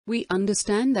We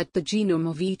understand that the genome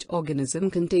of each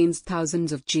organism contains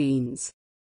thousands of genes.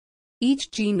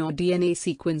 Each gene or DNA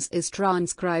sequence is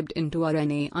transcribed into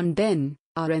RNA, and then,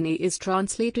 RNA is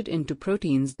translated into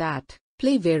proteins that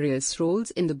play various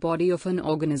roles in the body of an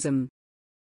organism.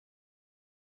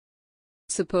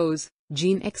 Suppose,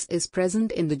 gene X is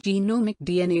present in the genomic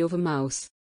DNA of a mouse.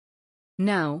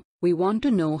 Now, we want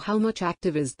to know how much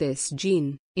active is this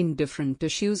gene in different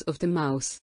tissues of the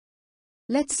mouse.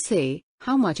 Let's say,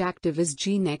 how much active is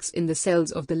gene X in the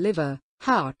cells of the liver,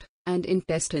 heart, and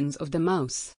intestines of the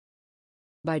mouse.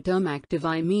 By term active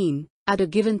I mean, at a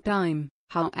given time,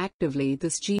 how actively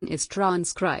this gene is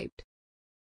transcribed.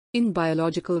 In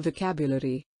biological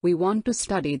vocabulary, we want to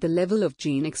study the level of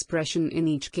gene expression in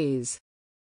each case.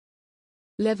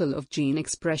 Level of gene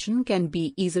expression can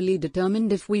be easily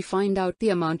determined if we find out the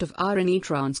amount of RNA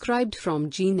transcribed from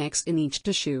gene X in each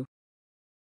tissue.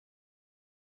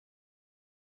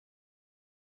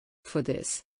 For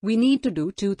this, we need to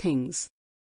do two things.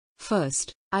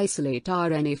 First, isolate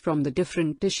RNA from the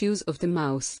different tissues of the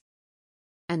mouse.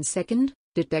 And second,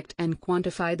 detect and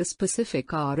quantify the specific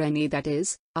RNA, that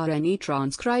is, RNA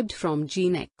transcribed from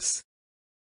gene X.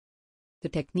 The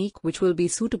technique which will be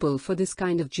suitable for this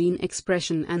kind of gene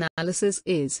expression analysis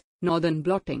is northern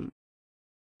blotting.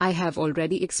 I have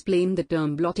already explained the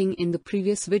term blotting in the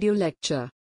previous video lecture.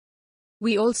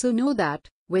 We also know that,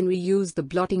 when we use the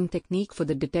blotting technique for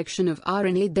the detection of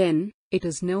RNA, then, it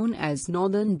is known as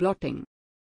northern blotting.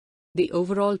 The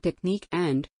overall technique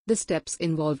and the steps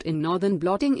involved in northern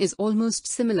blotting is almost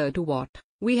similar to what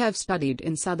we have studied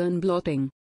in southern blotting.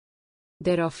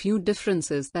 There are few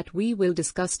differences that we will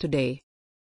discuss today.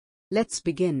 Let's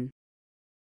begin.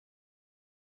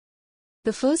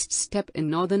 The first step in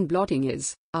northern blotting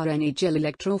is RNA gel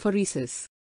electrophoresis.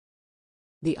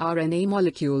 The RNA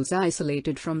molecules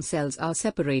isolated from cells are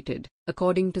separated,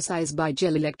 according to size, by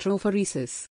gel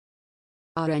electrophoresis.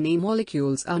 RNA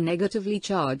molecules are negatively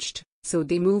charged, so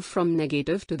they move from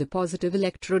negative to the positive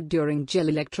electrode during gel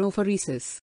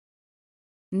electrophoresis.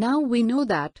 Now we know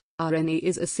that RNA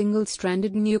is a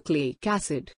single-stranded nucleic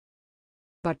acid.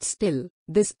 But still,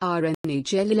 this RNA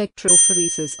gel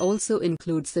electrophoresis also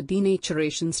includes the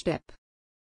denaturation step.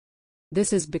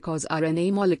 This is because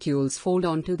RNA molecules fold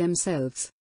onto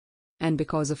themselves. And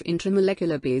because of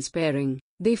intramolecular base pairing,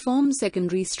 they form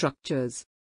secondary structures.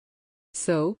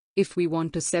 So, if we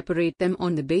want to separate them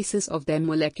on the basis of their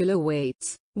molecular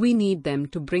weights, we need them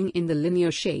to bring in the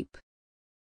linear shape.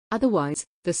 Otherwise,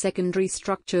 the secondary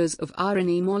structures of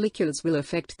RNA molecules will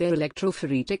affect their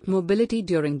electrophoretic mobility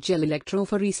during gel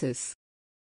electrophoresis.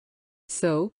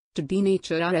 So, to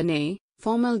denature RNA,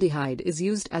 formaldehyde is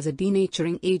used as a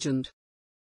denaturing agent.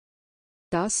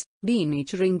 Thus,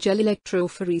 denaturing gel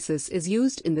electrophoresis is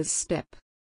used in this step.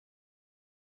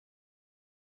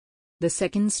 The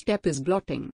second step is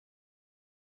blotting.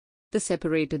 The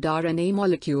separated RNA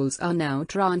molecules are now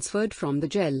transferred from the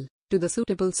gel to the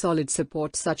suitable solid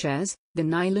support, such as the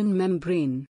nylon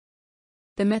membrane.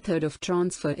 The method of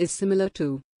transfer is similar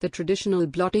to the traditional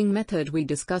blotting method we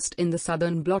discussed in the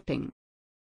southern blotting.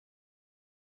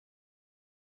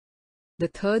 The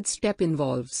third step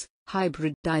involves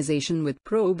hybridization with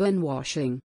probe and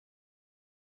washing.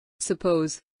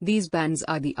 Suppose these bands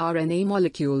are the RNA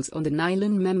molecules on the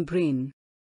nylon membrane.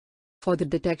 For the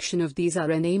detection of these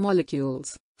RNA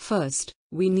molecules, first,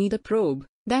 we need a probe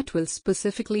that will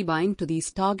specifically bind to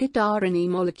these target RNA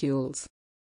molecules.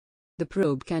 The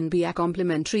probe can be a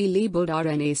complementary labeled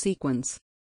RNA sequence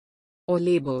or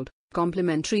labeled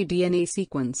complementary DNA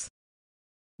sequence.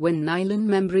 When nylon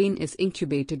membrane is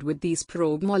incubated with these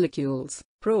probe molecules,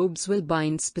 probes will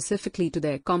bind specifically to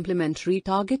their complementary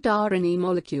target RNA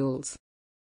molecules.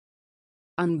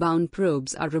 Unbound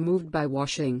probes are removed by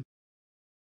washing.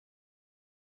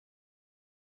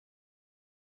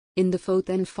 In the fourth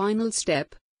and final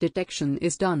step, detection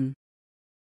is done.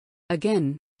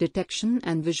 Again, detection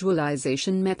and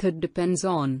visualization method depends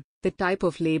on the type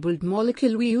of labeled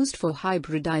molecule we used for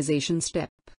hybridization step.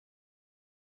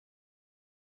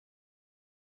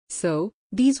 So,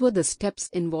 these were the steps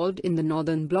involved in the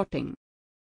northern blotting.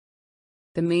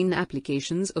 The main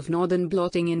applications of northern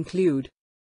blotting include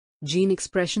gene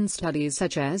expression studies,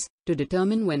 such as to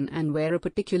determine when and where a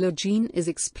particular gene is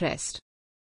expressed,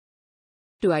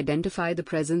 to identify the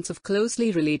presence of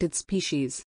closely related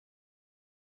species,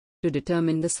 to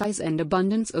determine the size and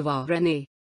abundance of RNA,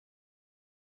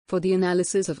 for the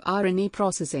analysis of RNA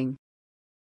processing.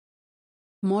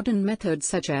 Modern methods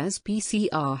such as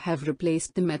PCR have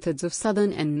replaced the methods of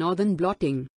southern and northern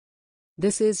blotting.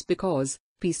 This is because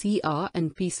PCR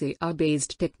and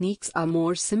PCR-based techniques are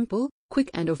more simple, quick,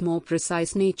 and of more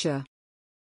precise nature.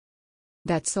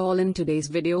 That's all in today's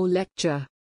video lecture.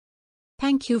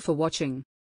 Thank you for watching.